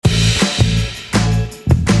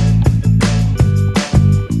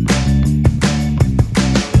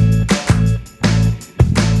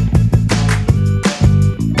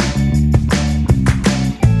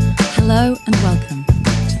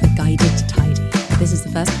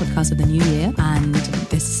podcast of the new year, and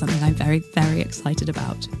this is something I'm very, very excited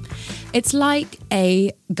about. It's like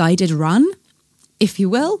a guided run, if you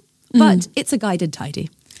will, but it's a guided tidy.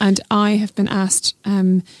 And I have been asked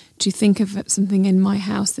to think of something in my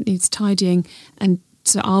house that needs tidying, and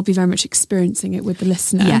so I'll be very much experiencing it with the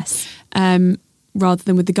listener. Yes. Rather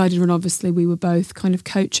than with the guided run, obviously we were both kind of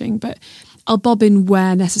coaching, but I'll bob in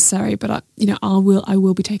where necessary. But I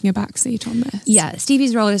will be taking a back seat on this. Yeah,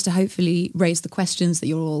 Stevie's role is to hopefully raise the questions that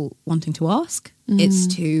you're all wanting to ask. It's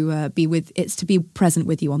to be present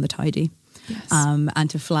with you on the tidy. Yes. And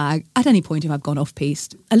to flag at any point if I've gone off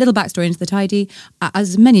piste. A little backstory into the tidy.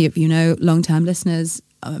 As many of you know, long-term listeners,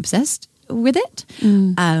 I'm obsessed with it.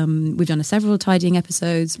 We've done several tidying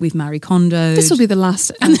episodes. We've Marie Kondo'd. This will be the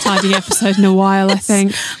last tidying episode in a while, I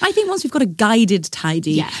think. I think once we've got a guided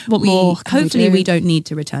tidy, what more hopefully we don't need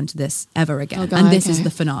to return to this ever again. Okay, and this is the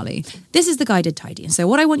finale. This is the guided tidy. And so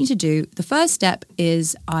what I want you to do, the first step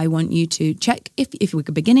is I want you to check if we're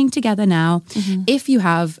beginning together now, if you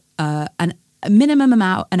have a minimum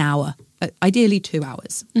amount, an hour, ideally 2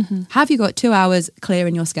 hours. Have you got 2 hours clear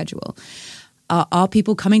in your schedule? Are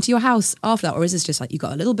people coming to your house after that? Or is this just like you've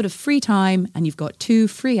got a little bit of free time and you've got 2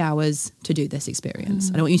 free hours to do this experience?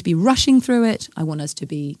 I don't want you to be rushing through it. I want us to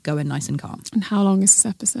be going nice and calm. And how long is this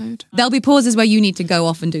episode? There'll be pauses where you need to go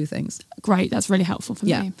off and do things. Great, that's really helpful for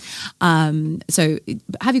me. So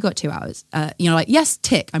have you got 2 hours? Like, yes,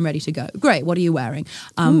 tick, I'm ready to go. Great, what are you wearing?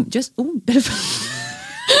 Bit of...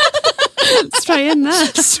 Straight in there.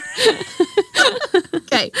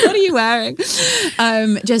 Okay, what are you wearing?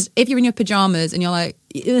 Just if you're in your pajamas and you're like,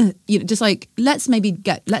 just like let's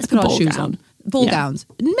put our shoes on. Ball gowns.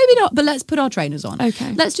 Maybe not, but let's put our trainers on.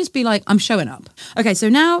 Okay. Let's just be like, I'm showing up. Okay, so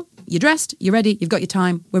now you're dressed, you're ready, you've got your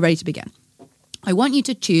time, we're ready to begin. I want you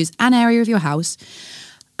to choose an area of your house,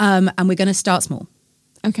 and we're going to start small.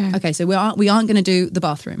 Okay. Okay, so we aren't going to do the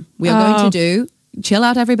bathroom. We are going to do, chill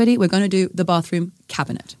out everybody, we're going to do the bathroom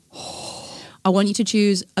cabinet. I want you to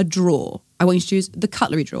choose a drawer. I want you to choose the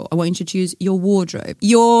cutlery drawer. I want you to choose your wardrobe,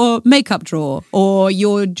 your makeup drawer, or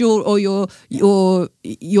your the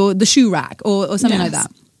shoe rack, or something like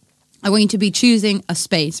that. I want you to be choosing a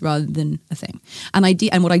space rather than a thing. And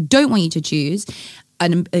what I don't want you to choose,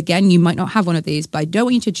 and again, you might not have one of these, but I don't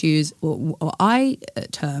want you to choose what I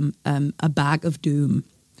term a bag of doom.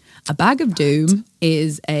 A bag of doom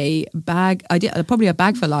is a bag, probably a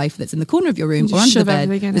bag for life that's in the corner of your room or under the bed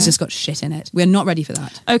that's just got shit in it. We're not ready for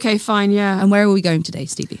that. Okay, fine, yeah. And where are we going today,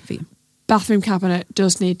 Stevie, for you? Bathroom cabinet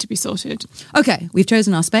does need to be sorted. Okay, we've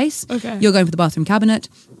chosen our space. Okay. You're going for the bathroom cabinet.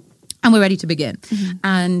 And we're ready to begin.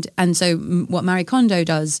 And so what Marie Kondo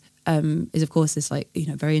does is, of course, this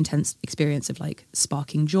very intense experience of like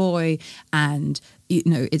sparking joy, and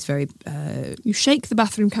it's very. You shake the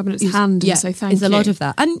bathroom cabinet's hand and say thank you. It's a lot of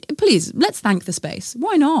that. And please, let's thank the space.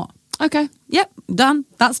 Why not? Okay. Yep, done.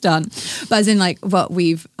 That's done. But as in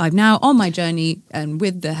I've now on my journey, and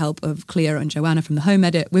with the help of Cleo and Joanna from the Home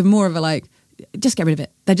Edit, we're more of a just get rid of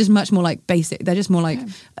it. They're just much more like basic. They're just more like,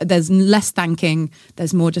 there's less thanking.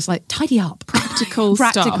 There's more just like tidy up.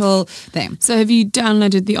 Practical thing. So have you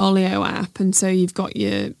downloaded the Olio app? And so you've got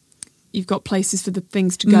places for the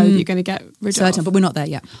things to go that you're going to get rid of. But we're not there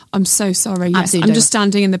yet. I'm so sorry. Yes, Absolutely I'm just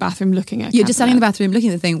standing in the bathroom looking at You're just standing in the bathroom looking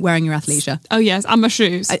at the thing, wearing your athleisure. Oh yes, and my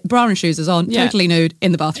shoes. Bra and shoes is on, totally nude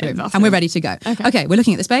in the bathroom. And we're ready to go. Okay, we're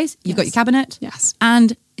looking at the space. You've got your cabinet. Yes.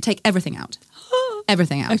 And take everything out.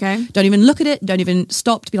 Everything out. Okay. Don't even look at it. Don't even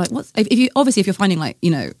stop to be like, what? If you're finding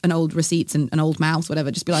an old receipts and an old mouse,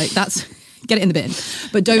 whatever, just be like, get it in the bin.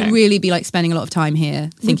 But don't really be like spending a lot of time here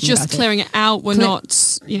thinking just about clearing it out. We're not,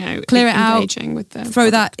 clear it out. Engaging with the throw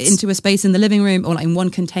products. that into a space in the living room or like in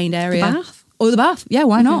one contained area. The bath? Or the bath. Yeah,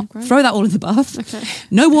 why not? Great. Throw that all in the bath. Okay.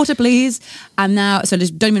 No water, please. And now, so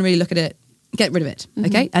just don't even really look at it. Get rid of it.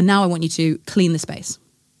 Okay. And now I want you to clean the space.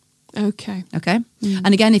 Okay. Okay.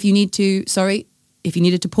 And again, if you needed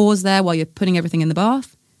to pause there while you're putting everything in the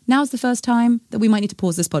bath, now's the first time that we might need to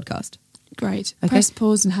pause this podcast. Great. Okay. Press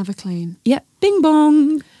pause and have a clean. Yeah. Bing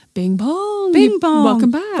bong. Bing bong. Bing bong.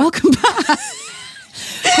 Welcome back. Welcome back.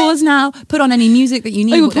 Pause now. Put on any music that you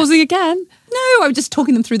need. Oh, we're pausing again? No, I was just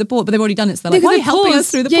talking them through the pause, but they've already done it. So they're like, why are you helping us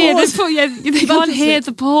through the pause? They can't hear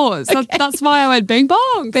the pause. Okay. That's why I went bing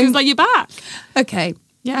bong. It's like, you're back. Okay.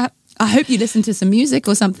 Yeah. I hope you listen to some music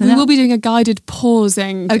or something. We will be doing a guided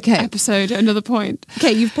pausing episode at another point.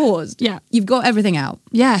 Okay, you've paused. Yeah. You've got everything out.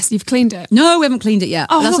 Yes, you've cleaned it. No, we haven't cleaned it yet.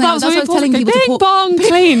 Oh, that's what I was telling people to bing bong,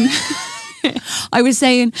 clean. I was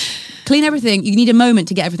saying, clean everything. You need a moment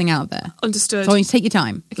to get everything out there. Understood. So I want you to take your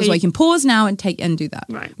time. That's why you can pause now and do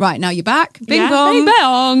that. Right, now you're back. Bing bong. Bing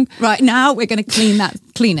bong. Right, now we're going to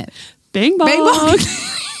clean it. Bing bong. Bing bong.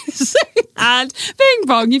 And bing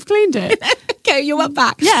bong, you've cleaned it. Okay, you're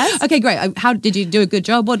back. Yes. Okay, great. How did you do a good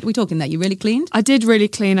job? What are we talking there? You really cleaned? I did really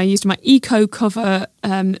clean. I used my Eco Cover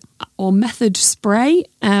or Method spray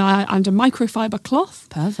and a microfiber cloth.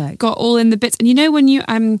 Perfect. Got all in the bits. And you know when you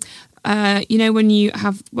when you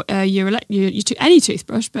have any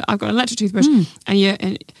toothbrush, but I've got an electric toothbrush,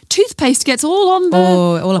 and toothpaste gets all on the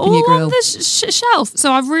all up in your grill. on the shelf.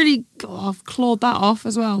 So I've clawed that off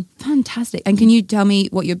as well. Fantastic. And can you tell me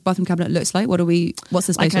what your bathroom cabinet looks like? What's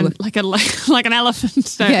the space? Like an elephant.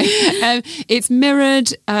 So, okay. It's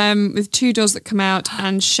mirrored with 2 doors that come out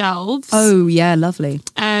and shelves. Oh yeah, lovely.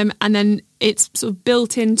 And then it's sort of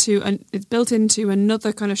built into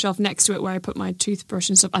another kind of shelf next to it where I put my toothbrush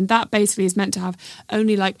and stuff. And that basically is meant to have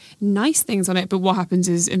only like nice things on it. But what happens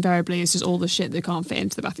is invariably it's just all the shit that can't fit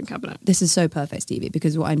into the bathroom cabinet. This is so perfect, Stevie,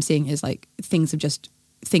 because what I'm seeing is like things are just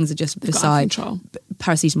beside.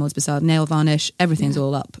 Paracetamol's beside, nail varnish, everything's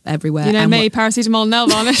all up everywhere. You know me, paracetamol, nail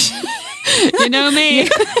varnish. You know me.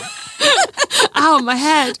 Ow, my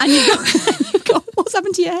head. And you've got what's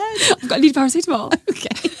happened to your head? I need paracetamol.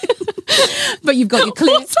 Okay. But you've got your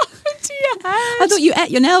clear. What's happened to your head? I thought you ate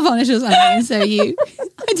your nail varnish or something, so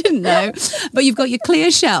I didn't know. But you've got your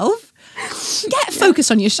clear shelf. Get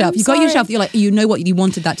focused on your shelf. You've got your shelf. You're like, you know what you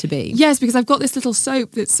wanted that to be. Yes, because I've got this little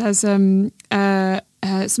soap that says something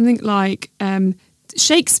like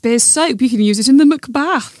Shakespeare's soap. You can use it in the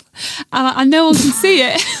Macbeth, and no one can see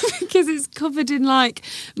it because it's covered in like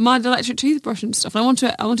my electric toothbrush and stuff. And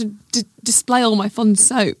I want to display all my fun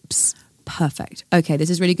soaps. Perfect. Okay, this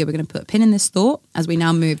is really good. We're going to put a pin in this thought as we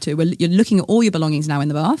now move to. You're looking at all your belongings now in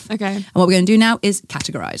the bath. Okay. And what we're going to do now is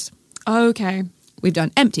categorize. Okay. We've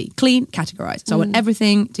done empty, clean, categorize. So I want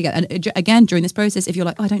everything together. And again, during this process, if you're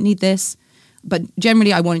like, oh, I don't need this, but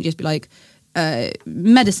generally I want it to just be like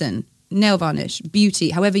medicine, nail varnish,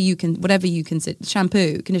 beauty, whatever you consider,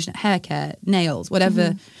 shampoo, conditioner, hair care, nails,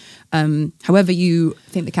 whatever, however you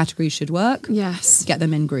think the categories should work. Yes. Get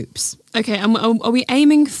them in groups. Okay, and are we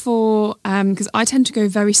aiming for, because I tend to go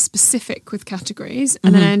very specific with categories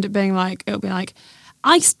and then I end up being like, it'll be like,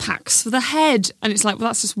 ice packs for the head, and it's like, well,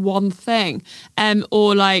 that's just one thing,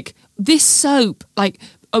 or like this soap. Like,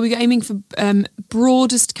 are we aiming for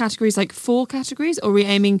broadest categories, like 4 categories, or are we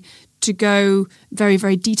aiming to go very,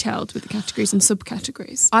 very detailed with the categories and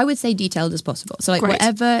subcategories? I would say detailed as possible. So like Great.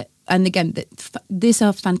 whatever, and again, these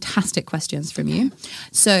are fantastic questions from you.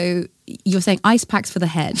 So you're saying ice packs for the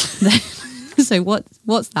head. So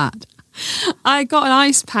what's that? I got an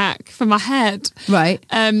ice pack for my head, Right.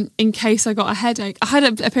 in case I got a headache. I had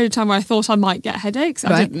a period of time where I thought I might get headaches.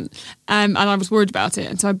 I didn't, and I was worried about it,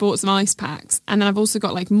 and so I bought some ice packs. And then I've also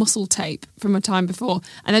got like muscle tape from a time before,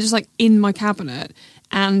 and they're just like in my cabinet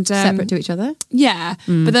and Separate to each other? Yeah,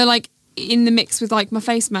 but they're like in the mix with like my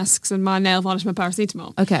face masks and my nail varnish, my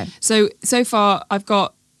paracetamol. Okay. So far I've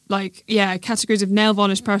got like categories of nail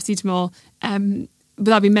varnish, paracetamol. But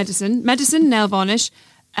that'd be medicine, nail varnish.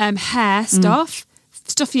 Hair stuff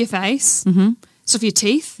for your face, stuff for your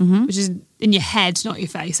teeth, which is in your head, not your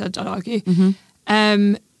face, I'd argue.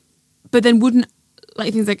 But then wouldn't,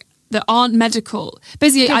 like things like that aren't medical.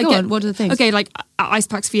 Basically, Okay, go on. What are the things? Okay, like ice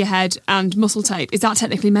packs for your head and muscle tape. Is that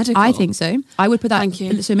technically medical? I think so. I would put that. Thank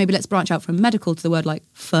you. So maybe let's branch out from medical to the word like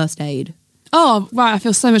first aid. Oh, right. I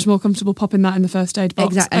feel so much more comfortable popping that in the first aid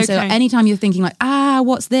box. Exactly. And Okay. so anytime you're thinking like,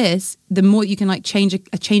 what's this? The more you can like change a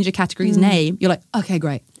category's name, you're like, okay,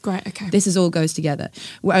 great. Great, okay. This all goes together.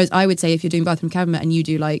 Whereas I would say if you're doing bathroom cabinet and you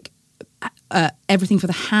do like everything for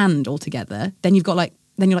the hand all together, then you're like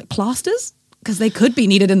plasters, because they could be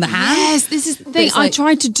needed in the hand. Yes, this is the thing. It's like- I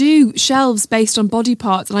tried to do shelves based on body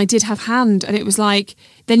parts, and I did have hand, and it was like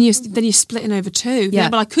then you're splitting over 2. Yeah.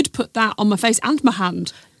 But I could put that on my face and my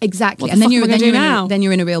hand. Exactly. What the And then fuck you're am I gonna do now? then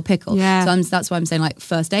you're in a real pickle. Yeah. So that's why I'm saying like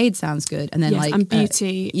first aid sounds good. And then Yes, like and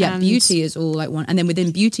beauty and- beauty is all like one. And then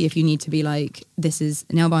within beauty, if you need to be like, this is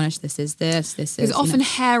nail varnish, this is this is Because often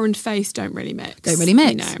hair and face don't really mix. Don't really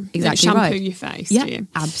mix. You know, Exactly you don't shampoo right. your face, Yeah, do you?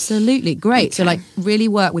 absolutely. Great. So Okay. like really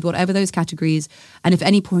work with whatever those categories. And if at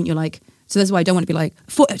any point you're like, so that's why I don't want to be like,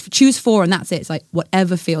 choose 4 and that's it. It's like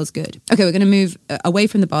whatever feels good. Okay, we're going to move away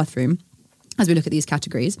from the bathroom as we look at these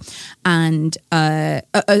categories. And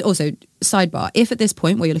also, sidebar, if at this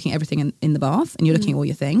point where you're looking at everything in the bath and you're looking at all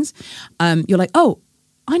your things, you're like, oh,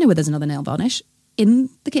 I know where there's another nail varnish in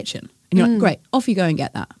the kitchen. And you're like, great, off you go and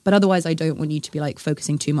get that. But otherwise, I don't want you to be like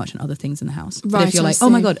focusing too much on other things in the house. But Right, if you're I like, oh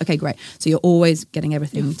my see. God, okay, great. So you're always getting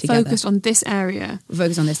everything together. Focused on this area.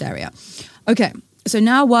 Focus on this area. Okay, so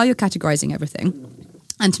now while you're categorizing everything,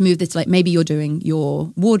 And to move this, like maybe you're doing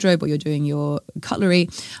your wardrobe or you're doing your cutlery,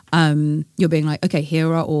 you're being like, okay,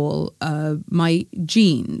 here are all my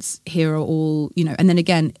jeans. Here are all, you know, and then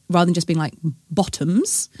again, rather than just being like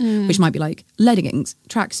bottoms, which might be like leggings,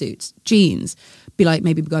 tracksuits, jeans, be like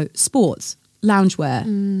maybe go sports,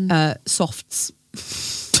 loungewear, softs.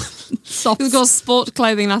 We've got sport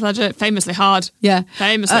clothing, that's famously hard. Yeah.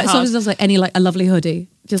 Famously hard. Sometimes there's like any like a lovely hoodie.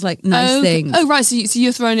 Just like nice things. Oh, right. So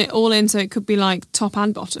you're throwing it all in, so it could be like top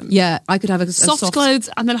and bottom. Yeah, I could have a soft clothes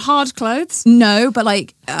and then hard clothes. No, but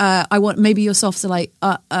like I want maybe your softs are like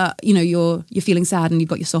you know you're feeling sad and you've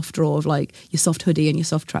got your soft drawer of like your soft hoodie and your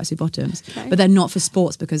soft tracksuit bottoms, but they're not for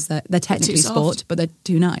sports because they're technically sport, but they're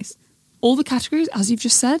too nice. All the categories, as you've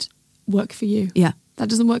just said, work for you. Yeah, that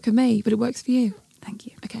doesn't work for me, but it works for you. Thank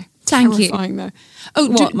you. Okay, thank terrifying, you. Though. Oh,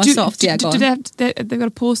 what my softs? Yeah, do they've got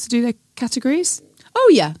a pause to do their categories?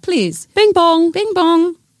 Oh yeah, please. Bing bong. Bing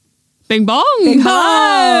bong. Bing bong. Bing bong.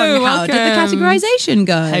 Hello. How did the categorization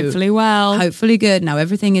go? Hopefully well. Hopefully good. Now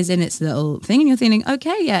everything is in its little thing and you're thinking,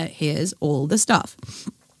 okay, yeah, here's all the stuff.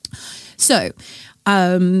 So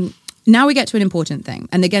now we get to an important thing.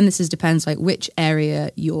 And again, this depends like which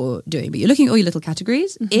area you're doing. But you're looking at all your little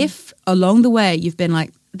categories. If along the way you've been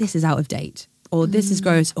like, this is out of date, or this is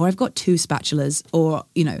gross, or I've got 2 spatulas, or,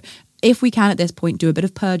 you know, if we can at this point do a bit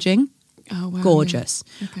of purging, oh, wow, gorgeous.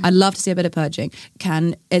 Yeah. Okay. I'd love to see a bit of purging.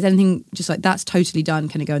 Is anything just like that's totally done?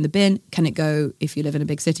 Can it go in the bin? Can it go, if you live in a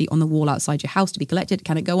big city, on the wall outside your house to be collected?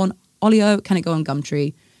 Can it go on Olio? Can it go on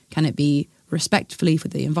Gumtree? Can it be respectfully for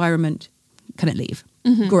the environment? Can it leave?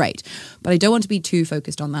 Great. But I don't want to be too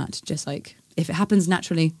focused on that. Just like if it happens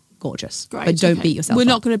naturally, gorgeous. Great, but don't beat yourself We're up.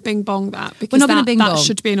 not going to bing bong that because we're not going to bing bong. That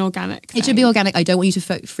should be an organic thing. It should be organic. I don't want you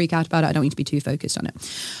to freak out about it. I don't want you to be too focused on it.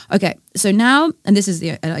 Okay, so now, and this is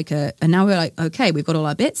and now we're like, okay, we've got all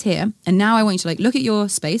our bits here, and now I want you to like look at your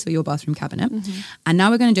space or your bathroom cabinet, and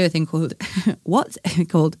now we're going to do a thing called what's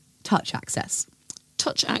called touch access.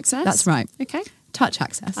 Touch access. That's right. Okay. Touch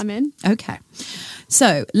access. I'm in. Okay.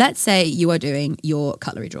 So let's say you are doing your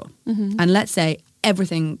cutlery drawer, and let's say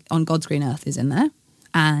everything on God's green earth is in there.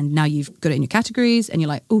 And now you've got it in your categories and you're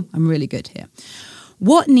like, oh, I'm really good here.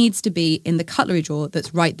 What needs to be in the cutlery drawer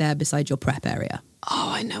that's right there beside your prep area?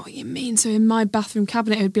 Oh, I know what you mean. So in my bathroom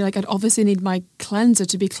cabinet, it would be like I'd obviously need my cleanser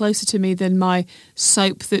to be closer to me than my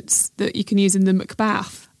soap that you can use in the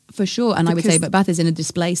Macbeth. For sure. And I would say Macbeth is in a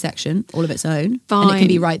display section all of its own. Fine. And it can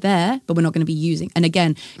be right there, but we're not going to be using. And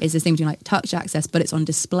again, it's this thing between like touch access, but it's on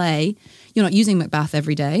display. You're not using Macbeth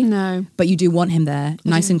every day. No. But you do want him there,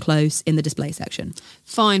 nice and close in the display section.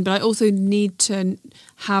 Fine, but I also need to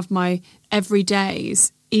have my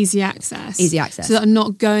everydays easy access. Easy access. So that I'm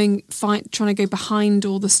not trying to go behind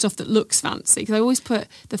all the stuff that looks fancy. Because I always put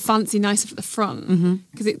the fancy nice stuff at the front.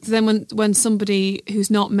 Because then when somebody who's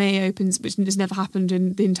not me opens, which has never happened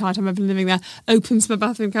in the entire time I've been living there, opens my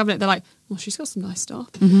bathroom cabinet, they're like, well, she's got some nice stuff.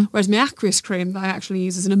 Whereas my Aqueous cream that I actually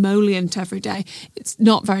use as an emollient every day, it's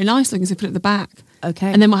not very nice looking, so I put it at the back.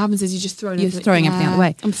 Okay. And then what happens is you're throwing everything out of the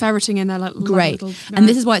way. I'm ferreting in there like great. And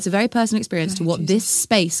this is why it's a very personal experience to what this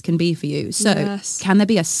space can be for you. So can there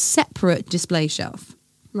be a separate display shelf?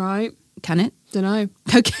 Right. Can it? Don't know.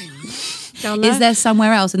 Okay. Is there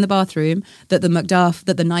somewhere else in the bathroom that the Macduff,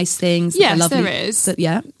 that the nice things, yes, the lovely, there is.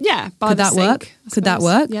 Yeah, Could that work? Could that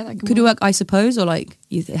work? Yeah, that could work. I suppose, or like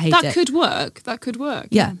you hate that it. could work. That could work.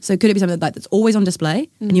 Yeah. So could it be something like that's always on display,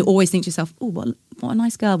 and you always think to yourself, "Oh, what a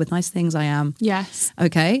nice girl with nice things I am." Yes.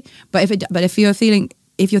 Okay. But if you're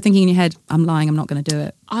thinking in your head, I'm lying, I'm not going to do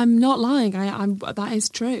it. I'm not lying. I'm that is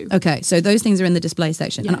true. Okay, so those things are in the display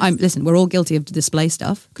section. Yes. And listen, we're all guilty of display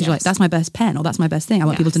stuff because you're like, that's my best pen or that's my best thing. I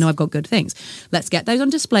want people to know I've got good things. Let's get those on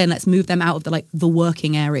display and let's move them out of the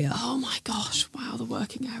working area. Oh my gosh, wow, the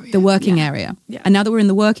working area. The working area. Yeah. And now that we're in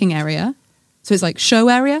the working area, so it's like show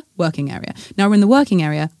area, working area. Now we're in the working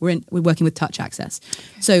area, we're working with touch access.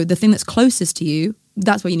 Okay. So the thing that's closest to you,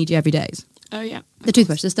 that's what you need your everydays. Oh, yeah. The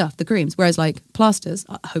toothbrush, the stuff, the creams. Whereas like plasters,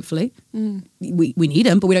 hopefully, we need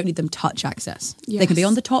them, but we don't need them touch access. Yes. They can be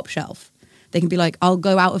on the top shelf. They can be like, I'll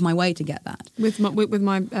go out of my way to get that. With my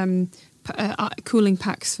cooling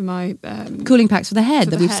packs for my... cooling packs for the head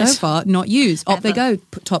that we've so far not used. Up they go,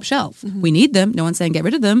 top shelf. We need them. No one's saying get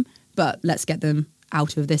rid of them, but let's get them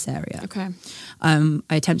out of this area. Okay. I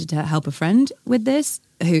attempted to help a friend with this,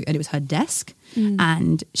 and it was her desk,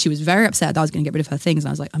 and she was very upset that I was going to get rid of her things. And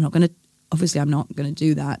I was like, I'm not going to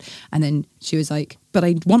do that. And then she was like, but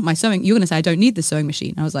I want my sewing. You're going to say I don't need the sewing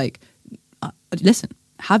machine. I was like, listen,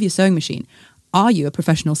 have your sewing machine. are you a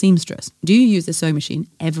professional seamstress? Do you use the sewing machine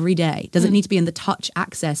every day? Does it need to be in the touch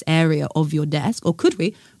access area of your desk? Or could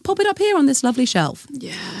we pop it up here on this lovely shelf?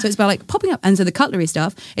 Yeah. So it's about like popping up. And so the cutlery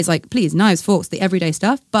stuff is like, please, knives, forks, the everyday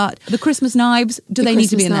stuff. But the Christmas knives, do they need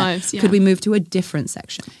to be in Christmas knives, there? yeah. Could we move to a different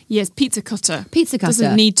section? Yes, pizza cutter. Pizza cutter.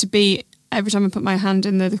 Doesn't need to be, every time I put my hand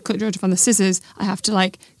in the cutlery drawer to find the scissors, I have to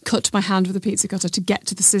like cut my hand with a pizza cutter to get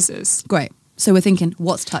to the scissors. Great. So we're thinking,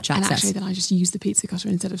 what's touch access? And actually then I just use the pizza cutter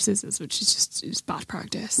instead of scissors, which is just it's bad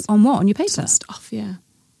practice. On what? On your paper? Some stuff, yeah.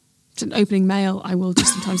 Just opening mail, I will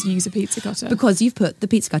just sometimes use a pizza cutter. Because you've put the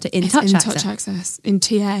pizza cutter in touch access. touch access. In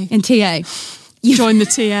TA. In TA. Join the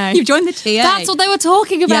TA. You've joined the TA. That's what they were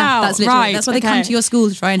talking about. Yeah, that's literally, right. that's what they come to your school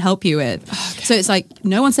to try and help you with. Okay. So it's like,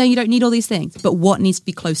 no one's saying you don't need all these things, but what needs to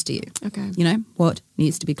be close to you? Okay. You know, what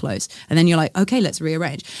needs to be close? And then you're like, okay, let's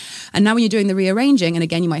rearrange. And now when you're doing the rearranging, and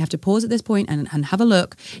again, you might have to pause at this point and have a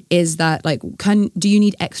look, is that like, do you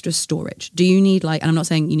need extra storage? Do you need like, and I'm not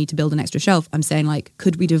saying you need to build an extra shelf. I'm saying like,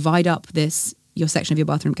 could we divide up your section of your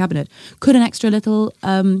bathroom cabinet? Could an extra little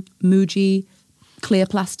Muji clear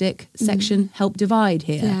plastic section help divide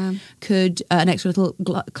here? Yeah. Could an extra little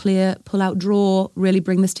clear pull-out drawer really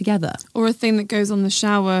bring this together? Or a thing that goes on the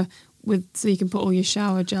shower so you can put all your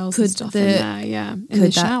shower gels and stuff in there. Yeah, in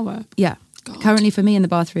the shower. Yeah. God. Currently for me in the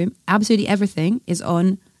bathroom, absolutely everything is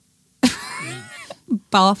on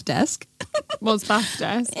bath desk. What's bath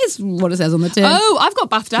desk? It's what it says on the tin. Oh, I've got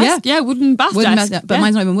bath desk. Yeah, wooden bath desk. But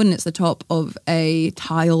mine's not even wooden. It's the top of a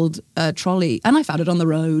tiled trolley. And I found it on the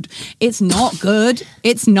road. It's not good.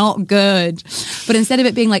 It's not good. But instead of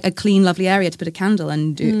it being like a clean, lovely area to put a candle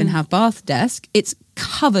and have bath desk, it's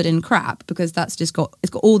covered in crap because it's got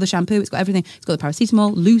all the shampoo. It's got everything. It's got the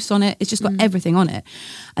paracetamol loose on it. It's just got everything on it.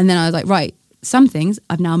 And then I was like, right, some things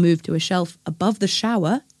I've now moved to a shelf above the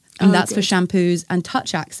shower. And that's good. for shampoos and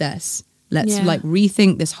touch access. Let's like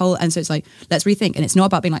rethink this whole, and so it's like, let's rethink. And it's not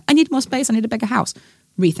about being like, I need more space, I need a bigger house.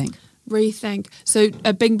 Rethink. So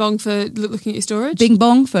a bing bong for looking at your storage? Bing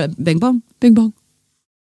bong for bing bong. Bing bong.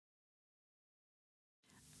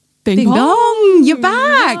 Bing bong. You're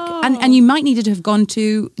back. Wow. And you might need to have gone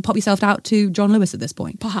to pop yourself out to John Lewis at this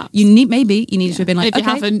point. Perhaps. You needed to have been like, and if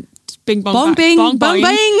you okay, haven't, bing bong, bong back, bing, bong bong boing,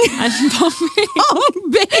 bing. and bong bing.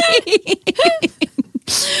 bong bing.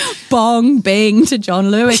 Bong bing to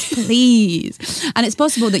John Lewis, please. And it's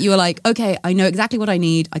possible that you were like, okay, I know exactly what I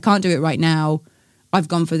need. I can't do it right now. I've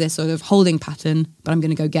gone for this sort of holding pattern, but I'm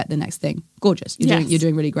going to go get the next thing. Gorgeous. You're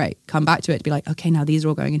doing really great. Come back to it. Be like, okay, now these are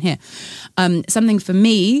all going in here. Something for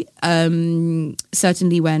me,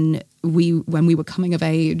 certainly when we were coming of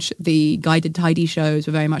age, the guided tidy shows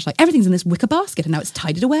were very much like everything's in this wicker basket and now it's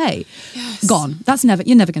tidied away. Yes. Gone.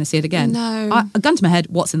 You're never going to see it again. No. A gun to my head,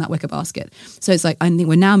 what's in that wicker basket? So it's like, I think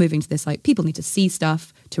we're now moving to this, like, people need to see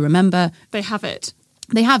stuff to remember. They have it.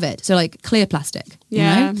 They have it. So like clear plastic.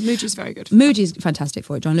 Yeah, you know? Muji's very good. Muji's fantastic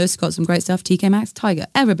for it. John Lewis has got some great stuff. TK Maxx, Tiger.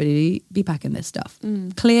 Everybody be packing this stuff.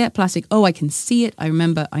 Clear plastic. Oh, I can see it. I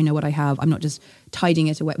remember. I know what I have. I'm not just tidying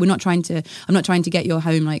it away. I'm not trying to get your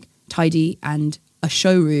home like tidy and a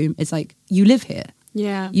showroom. It's like you live here.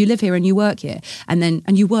 Yeah. You live here and you work here. And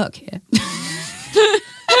you work here.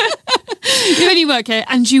 You only work here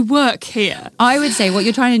and you work here. I would say what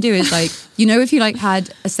you're trying to do is like, if you like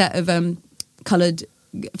had a set of coloured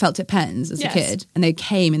felt tip pens as a kid and they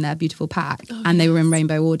came in their beautiful pack and they were in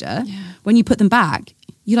rainbow order, when you put them back,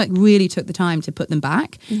 you like really took the time to put them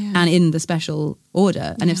back and in the special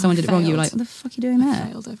order. And if someone did it wrong, you were like, what the fuck are you doing there? I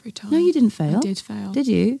failed every time. No, you didn't fail. I did fail. Did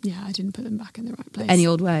you? Yeah, I didn't put them back in the right place. Any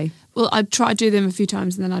old way? Well, I'd try to do them a few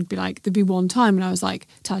times and then I'd be like, there'd be one time when I was like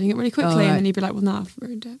tidying it really quickly right. and then you'd be like, well, no, I've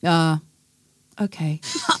ruined it. Okay.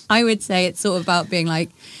 I would say it's sort of about being like,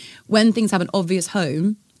 when things have an obvious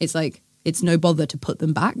home, it's like, it's no bother to put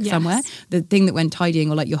them back somewhere. The thing that when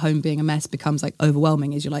tidying or like your home being a mess becomes like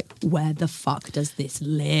overwhelming is you're like, where the fuck does this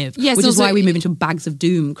live? Yes, which is also, why we move into bags of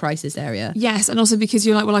doom crisis area. Yes, and also because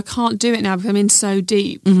you're like, well, I can't do it now because I'm in so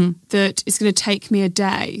deep that it's going to take me a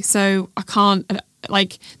day. So I can't,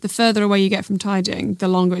 like, the further away you get from tidying, the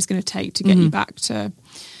longer it's going to take to get you back to,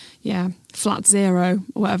 flat zero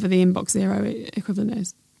or whatever the inbox zero equivalent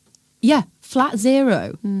is. Yeah, flat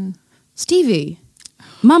zero. Stevie.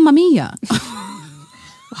 Mamma mia.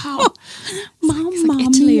 Wow. Mamma like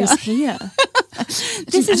Italy mia. is here. I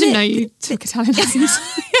didn't know you took Italian lessons.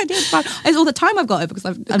 I did, but it's all the time I've got it because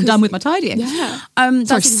I'm done with my tidying. Yeah.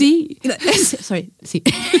 Sorry, sì. Sorry, sì.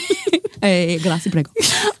 Grazie, prego.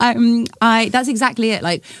 That's exactly it.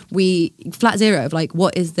 Like flat zero of like,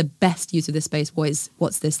 what is the best use of this space?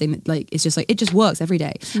 What's this thing that like, it's just like, it just works every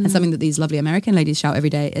day. And something that these lovely American ladies shout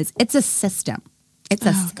every day is, it's a system. It's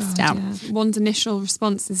a stamp. Yeah. One's initial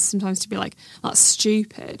response is sometimes to be like, "That's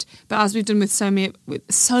stupid," but as we've done with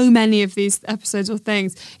so many of these episodes or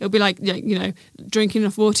things, it'll be like, you know, drinking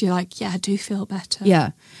enough water. You're like, "Yeah, I do feel better."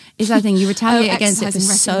 Yeah, it's that thing. You retaliate against it for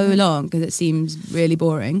exercising so regularly. long because it seems really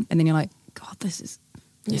boring, and then you're like, "God, this is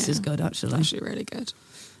good actually." Actually, really good.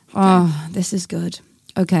 Oh, this is good.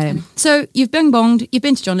 Okay. So you've bing bonged, you've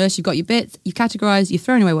been to John Lewis, you've got your bits, you've categorized, you've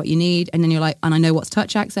thrown away what you need, and then you're like, and I know what's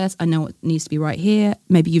touch access, I know what needs to be right here.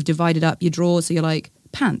 Maybe you've divided up your drawers, so you're like,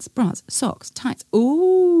 pants, bras, socks, tights,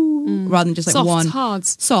 ooh, rather than just like Softs, one.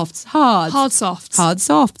 hards. Softs, hards. Hard softs. Hard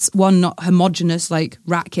softs. One not homogenous, like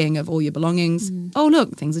racking of all your belongings. Oh,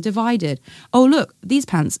 look, things are divided. Oh, look, these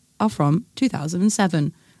pants are from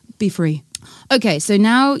 2007. Be free. Okay, so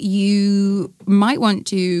now you might want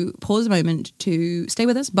to pause a moment to stay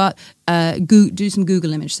with us, but do some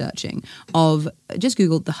Google image searching of, just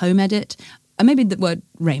Google the home edit, and maybe the word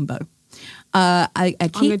rainbow. I'm going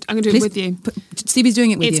to do it with you. Stevie's doing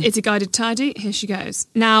it with you. It's a guided tidy. Here she goes.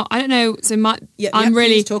 Now, I don't know, so I'm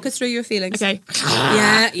really... Please talk us through your feelings. Okay.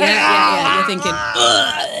 Yeah. You're thinking...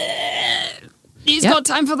 He's got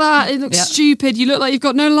time for that. It looks stupid. You look like you've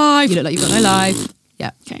got no life.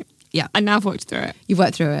 Yeah. Okay. Yeah. And now I've worked through it. You've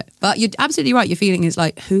worked through it. But you're absolutely right. Your feeling is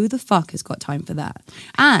like, who the fuck has got time for that?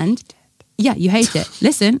 And yeah, you hate it.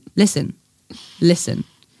 Listen.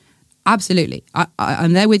 Absolutely.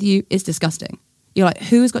 I'm there with you. It's disgusting. You're like,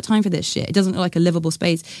 who has got time for this shit? It doesn't look like a livable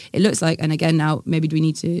space. It looks like, and again now, maybe we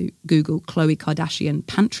need to Google Khloe Kardashian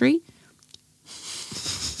pantry.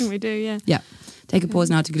 We do, yeah. Yeah. Take a pause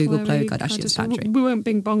now to Google Khloe Kardashian's pantry. We won't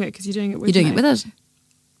bing bong it because you're doing it with me. You're doing it with us.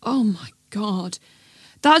 Oh my God.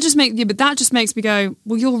 That just makes me go,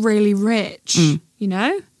 well, you're really rich, you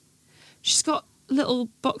know? She's got little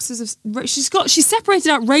boxes of... She's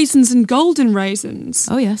separated out raisins and golden raisins.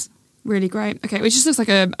 Oh, yes. Really great. Okay, it just looks like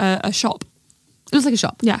a shop. It looks like a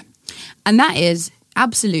shop. Yeah. And that is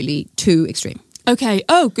absolutely too extreme. Okay.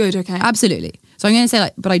 Oh, good. Okay. Absolutely. So I'm going to say,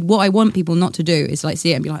 like, but what I want people not to do is like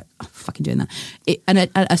see it and be like, oh, fucking doing that. And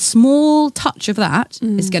a small touch of that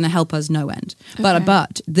is going to help us no end. Okay.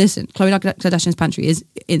 But listen, Khloe Kardashian's pantry is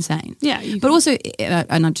insane. Yeah. But also,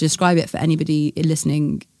 and to describe it for anybody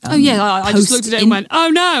listening. I just looked at it and went, oh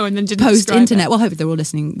no, and then didn't post internet. Well, hopefully they're all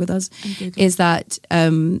listening with us. Is that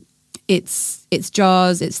it's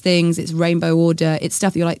jars, it's things, it's rainbow order, it's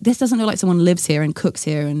stuff that you're like, this doesn't look like someone lives here and cooks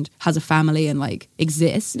here and has a family and like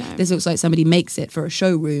exists. No. This looks like somebody makes it for a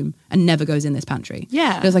showroom and never goes in this pantry.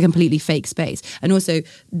 Yeah. It looks like a completely fake space. And also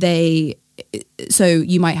so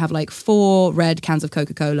you might have like 4 red cans of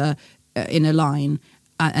Coca-Cola in a line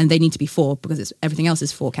and they need to be 4 because everything else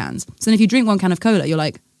is 4 cans. So then if you drink 1 can of cola, you're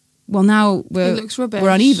like, well, now we're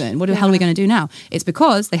uneven. What the hell are we going to do now? It's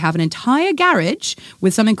because they have an entire garage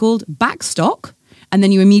with something called backstock, and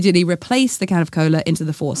then you immediately replace the can of cola into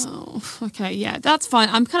the force. Oh, okay, yeah, that's fine.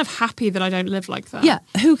 I'm kind of happy that I don't live like that. Yeah,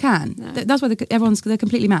 who can? No. That's why they're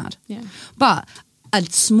completely mad. Yeah, but a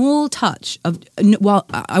small touch of, well,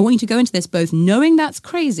 I want you to go into this both knowing that's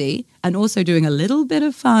crazy and also doing a little bit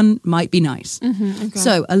of fun might be nice. Mm-hmm, okay.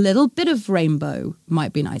 So a little bit of rainbow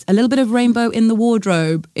might be nice. A little bit of rainbow in the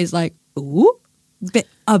wardrobe is like, ooh,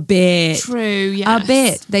 a bit. True, yes. A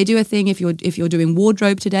bit. They do a thing if you're doing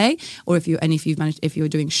wardrobe today, or if you're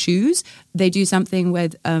doing shoes, they do something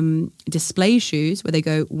with display shoes where they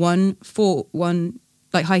go one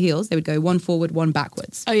like high heels, they would go 1 forward, 1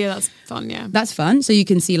 backwards. Oh yeah, that's fun, yeah. That's fun. So you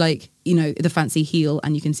can see like, you know, the fancy heel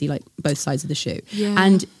and you can see like both sides of the shoe. Yeah.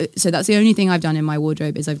 And so that's the only thing I've done in my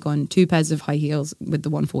wardrobe is I've gone 2 pairs of high heels with the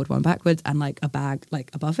 1 forward, 1 backwards and like a bag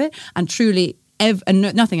like above it. And truly,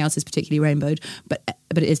 nothing else is particularly rainbowed, but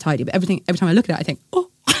it is tidy. But every time I look at it, I think, oh.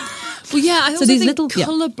 Well, yeah, I also these think little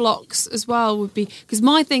colour blocks as well would be... Because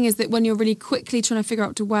my thing is that when you're really quickly trying to figure out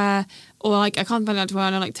what to wear, or like, I can't find out what to wear,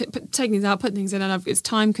 and I'm like taking things out, putting things in, and it's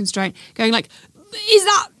time constraint, going like, is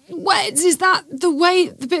that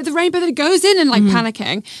the bit of the rainbow that it goes in, and like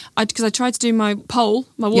panicking? Because I tried to do my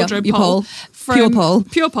wardrobe poll.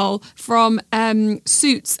 Pure poll from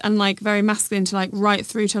suits and like very masculine to like right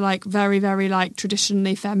through to like very, very like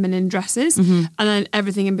traditionally feminine dresses, and then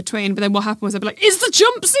everything in between. But then what happened was I'd be like, is the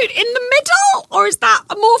jumpsuit in the middle or is that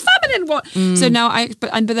a more feminine one? So now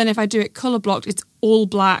but then if I do it colour blocked, it's all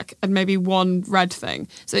black and maybe 1 red thing.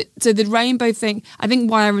 So the rainbow thing, I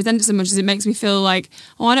think why I resent it so much is it makes me feel like,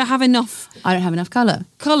 oh, I don't have enough colour.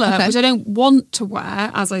 Okay. Which I don't want to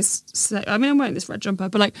wear, as I say. I mean, I'm wearing this red jumper,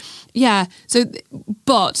 but like, yeah. So,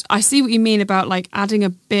 but I see what you mean about like adding a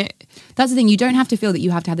bit. That's the thing. You don't have to feel that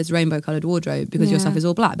you have to have this rainbow coloured wardrobe because your stuff is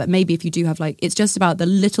all black. But maybe if you do have like, it's just about the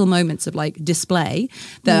little moments of like display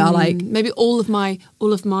that are like maybe all of my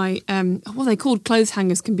what are they called? Clothes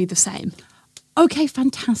hangers can be the same. Okay,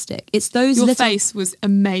 fantastic. It's those Your little... face was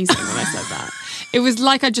amazing when I said that. It was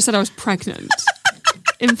like I just said I was pregnant.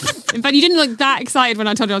 In fact, you didn't look that excited when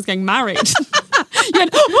I told you I was getting married. You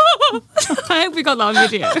went, I hope we got that on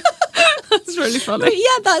video. That's really funny. But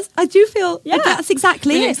yeah, I do feel that's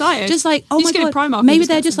exactly really it. excited. Just like, oh You my just go to God, Primark maybe and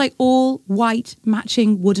they're get just some. like all white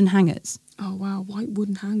matching wooden hangers. Oh wow, white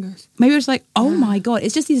wooden hangers. Maybe it's like, oh my God,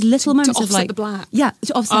 it's just these little moments of offset like the black. Yeah,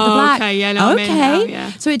 to offset Oh, the black. okay, yeah, no, I'm in now,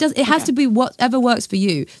 yeah. So it has to be whatever works for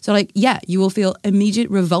you. So like, yeah, you will feel immediate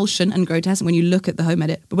revulsion and grotesque when you look at the home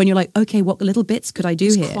edit. But when you're like, okay, what little bits could I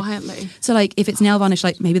do here? Quietly. So like, if it's nail varnish,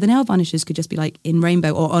 like maybe the nail varnishes could just be like in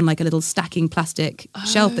rainbow or on like a little stacking plastic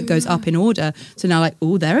shelf that goes up in order. So now like,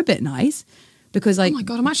 oh, they're a bit nice. Because like, Oh my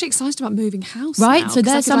God, I'm actually excited about moving house. right, now, so 'cause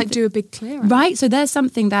there's I could, like, something, do a big clear out. right. So there's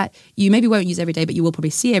something that you maybe won't use every day, but you will probably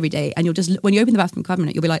see every day, and you'll just when you open the bathroom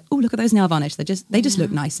cabinet, you'll be like, oh, look at those nail varnish. They just look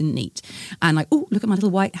nice and neat, and like, oh, look at my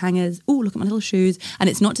little white hangers. Oh, look at my little shoes. And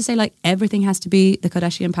it's not to say like everything has to be the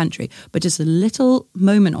Kardashian pantry, but just a little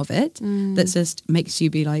moment of it that just makes you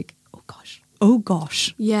be like, oh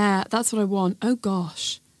gosh, Yeah, that's what I want. Oh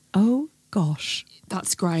gosh, oh gosh.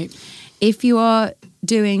 that's great. If you are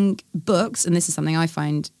doing books, and this is something I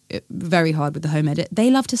find very hard with the home edit, they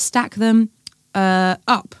love to stack them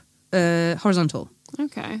up, horizontal.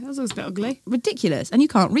 Okay, that was a bit ugly. Ridiculous. And you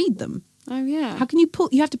can't read them. Oh yeah. How can you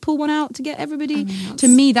have to pull one out to get everybody? I mean, to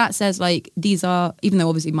me, that says like, these are, even though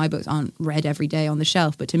obviously my books aren't read every day on the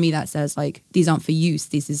shelf, but to me that says like, these aren't for use.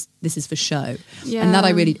 This is for show. Yeah. And that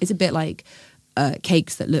it's a bit like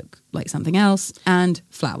cakes that look like something else and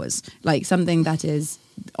flowers, like something that is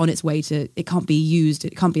on its way to, it can't be used,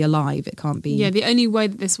 it can't be alive, it can't be... Yeah, the only way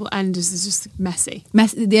that this will end is just messy.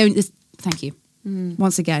 Thank you.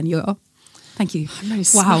 Once again, thank you. I'm really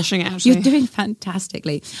smashing it, actually. You're doing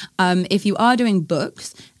fantastically. If you are doing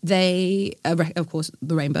books, they, of course,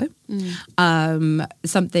 the rainbow.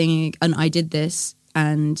 Something, and I did this,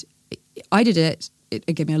 and I did it. It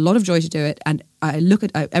gave me a lot of joy to do it, and I look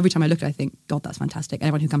at every time I look at it, I think, God, that's fantastic. And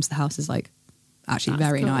everyone who comes to the house is like, actually That's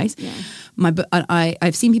very cool, nice. yeah.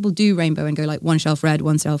 I've seen people do rainbow and go like one shelf red,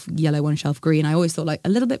 one shelf yellow, one shelf green. I always thought like a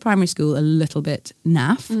little bit primary school, a little bit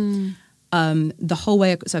naff. The whole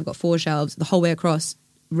way, so I've got 4 shelves, the whole way across,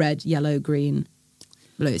 red, yellow, green,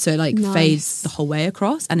 blue. So like Nice. fades the whole way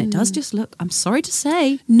across, and it does just look, I'm sorry to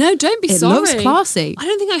say, No, don't be it sorry. looks classy. I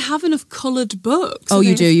don't think I have enough coloured books. Oh, I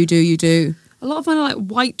you think do, you do. A lot of mine are like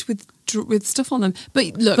white with stuff on them. But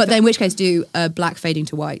look, But then in which case do black fading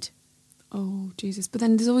to white. oh Jesus! But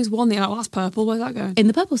then there's always one that you're like, well, that's purple. Where's that going? In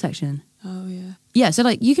the purple section. Oh yeah. Yeah, so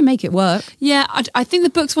like you can make it work. Yeah, I think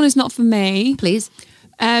the books one is not for me. Please.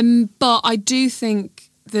 But I do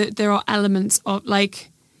think that there are elements of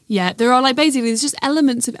like, yeah, there are like basically there's just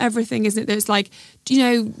elements of everything, isn't it? There's like,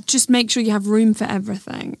 just make sure you have room for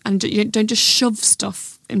everything, and don't just shove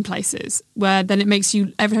stuff in places where then it makes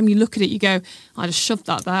you, every time you look at it, you go, I just shoved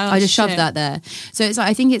that there. I just shoved that there. So it's like,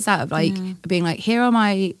 I think it's that of like being like, here are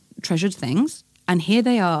my treasured things, and here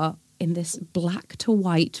they are in this black to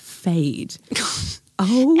white fade.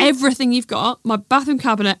 Oh, Everything you've got, my bathroom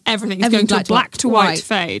cabinet, everything is going to a black to white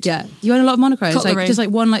fade. Yeah, you own a lot of monochromes. Like Cutlery. just like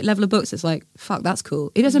one like level of books. It's like, fuck, that's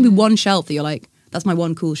cool. It doesn't be one shelf that you're like, that's my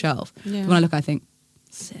one cool shelf. Yeah. When I look, I think,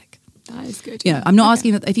 sick. That is good. You know, I'm not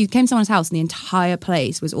asking that if you came to someone's house and the entire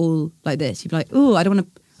place was all like this, you'd be like, oh, I don't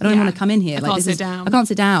want to come in here. I like, can't this sit down. I can't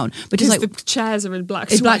sit down. But just Because like the chairs are in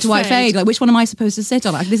black it's black to white fade. Like, which one am I supposed to sit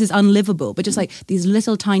on? Like, this is unlivable. But just like these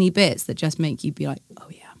little tiny bits that just make you be like, oh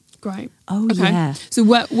yeah. Great. Oh Okay. yeah. So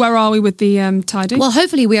where are we with the tidy? Well,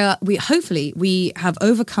 hopefully we have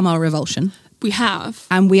overcome our revulsion, we have.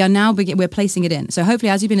 and we are now we're placing it in. So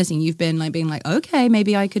hopefully, as you've been listening, you've been like being like, okay,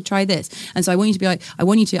 maybe I could try this. And so I want you to be like, I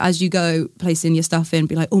want you to, as you go placing your stuff in,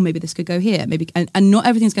 be like, oh, maybe this could go here, maybe, and not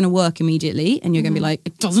everything's going to work immediately, and you're going to be like,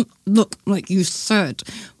 it doesn't look like you said.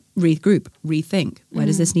 Regroup, rethink. Where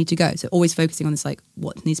does this need to go? So always focusing on this, like,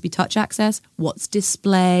 what needs to be touch access, what's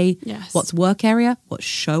display, Yes. what's work area, what's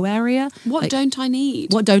show area. What Like, don't I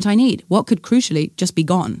need? what don't I need? What could crucially just be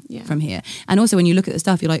gone Yeah. from here? And also when you look at the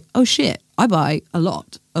stuff, you're like, oh shit, I buy a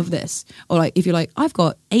lot of this. Or like, if you're like, I've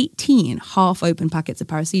got 18 half open packets of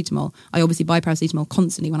paracetamol. I obviously buy paracetamol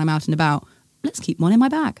constantly when I'm out and about. Let's keep one in my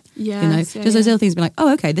bag. Yes, Just those little things, be like,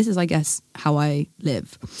 oh, okay, this is, I guess, how I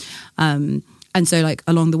live. And so like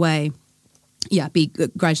along the way, be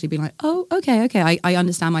gradually being like, oh, okay, I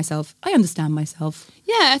understand myself. Yeah,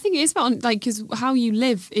 I think it is about like, because how you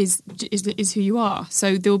live is who you are.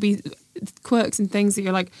 So there will be quirks and things that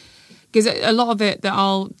you're like, because a lot of it that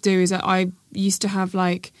I'll do is that I used to have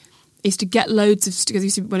like is to get loads of,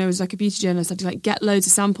 because when I was like a beauty journalist, I'd do like get loads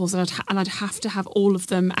of samples, and I'd have to have all of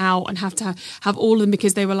them out, and have to have all of them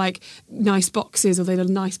because they were like nice boxes or they were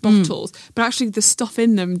nice bottles, but actually the stuff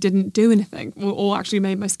in them didn't do anything or actually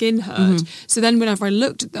made my skin hurt. So then whenever I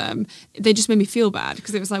looked at them, they just made me feel bad,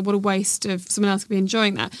 because it was like, what a waste of someone else could be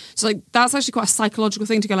enjoying that. So like that's actually quite a psychological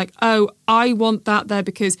thing to go like, oh, I want that there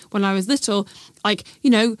because when I was little, like, you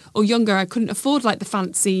know, or younger, I couldn't afford like the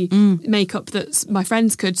fancy makeup that my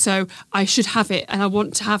friends could, so I should have it and I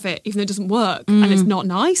want to have it even though it doesn't work and it's not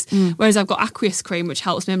nice. Whereas I've got aqueous cream which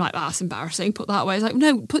helps me. I'm like, that's embarrassing, put that away. It's like,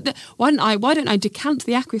 no, why don't I decant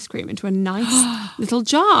the aqueous cream into a nice little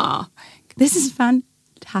jar? This is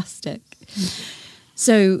fantastic.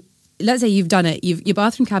 So let's say you've done it, your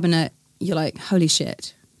bathroom cabinet, you're like, holy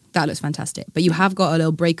shit, that looks fantastic. But you have got a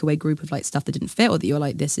little breakaway group of like stuff that didn't fit, or that you're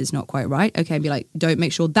like, this is not quite right. Okay, and be like, don't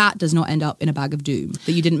make sure that does not end up in a bag of doom.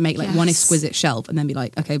 That you didn't make like one exquisite shelf and then be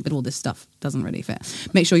like, okay, but all this stuff doesn't really fit.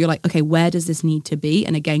 Make sure you're like, okay, where does this need to be?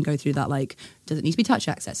 And again, go through that, like, does it need to be touch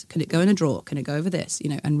access? Can it go in a drawer? Can it go over this? You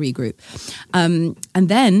know, and regroup. And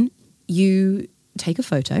then you take a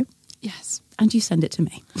photo. Yes. And you send it to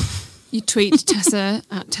me. You tweet Tessa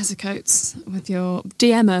at Tessa Coates with your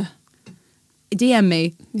DM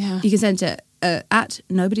me. Yeah. You can send it at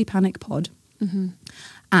Nobody Panic Pod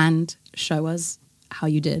and show us how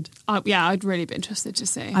you did. I'd really be interested to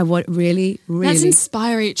see. I would really. Let's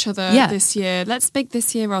inspire each other this year. Let's make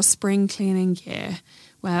this year our spring cleaning year,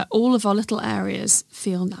 where all of our little areas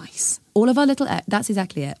feel nice. That's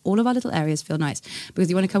exactly it. All of our little areas feel nice, because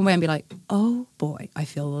you want to come away and be like, oh boy, I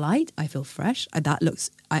feel light, I feel fresh.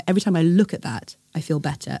 Every time I look at that, I feel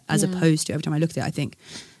better, as opposed to every time I look at it, I think,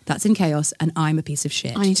 that's in chaos and I'm a piece of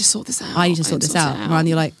shit. I need to sort this out. And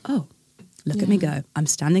you're like, oh, look at me go. I'm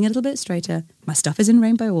standing a little bit straighter. My stuff is in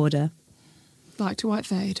rainbow order. Black to white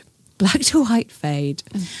fade.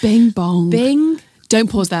 And bing bong. Bing. Don't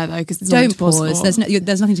pause there though, because don't pause. There's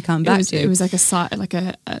nothing to come back to. It was like a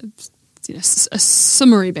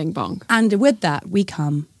summary bing bong. And with that, we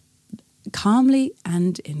come calmly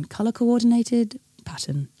and in colour coordinated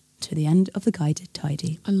pattern to the end of the guided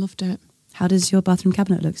tidy. I loved it. How does your bathroom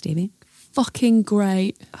cabinet look, Stevie? Fucking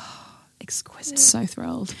great. Oh, exquisite. So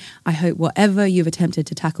thrilled. I hope whatever you've attempted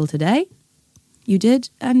to tackle today, you did,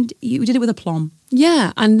 and you did it with aplomb.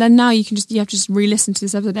 Yeah, and then now you have to just re-listen to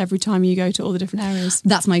this episode every time you go to all the different areas.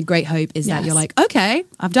 That's my great hope, is that you're like, okay,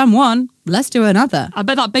 I've done one, let's do another. I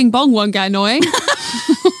bet that bing bong won't get annoying.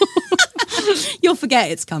 You'll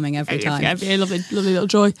forget it's coming every time. It'll be a lovely, lovely little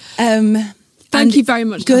joy. Thank you very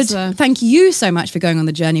much, Good. Tessa. Thank you so much for going on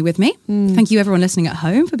the journey with me. Thank you, everyone listening at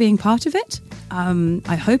home, for being part of it.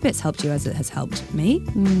 I hope it's helped you as it has helped me.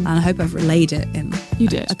 And I hope I've relayed it in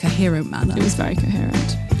a coherent manner. It was very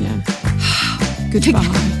coherent. Yeah. Goodbye.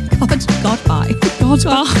 Goodbye.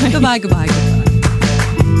 Goodbye. Goodbye.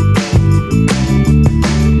 Goodbye.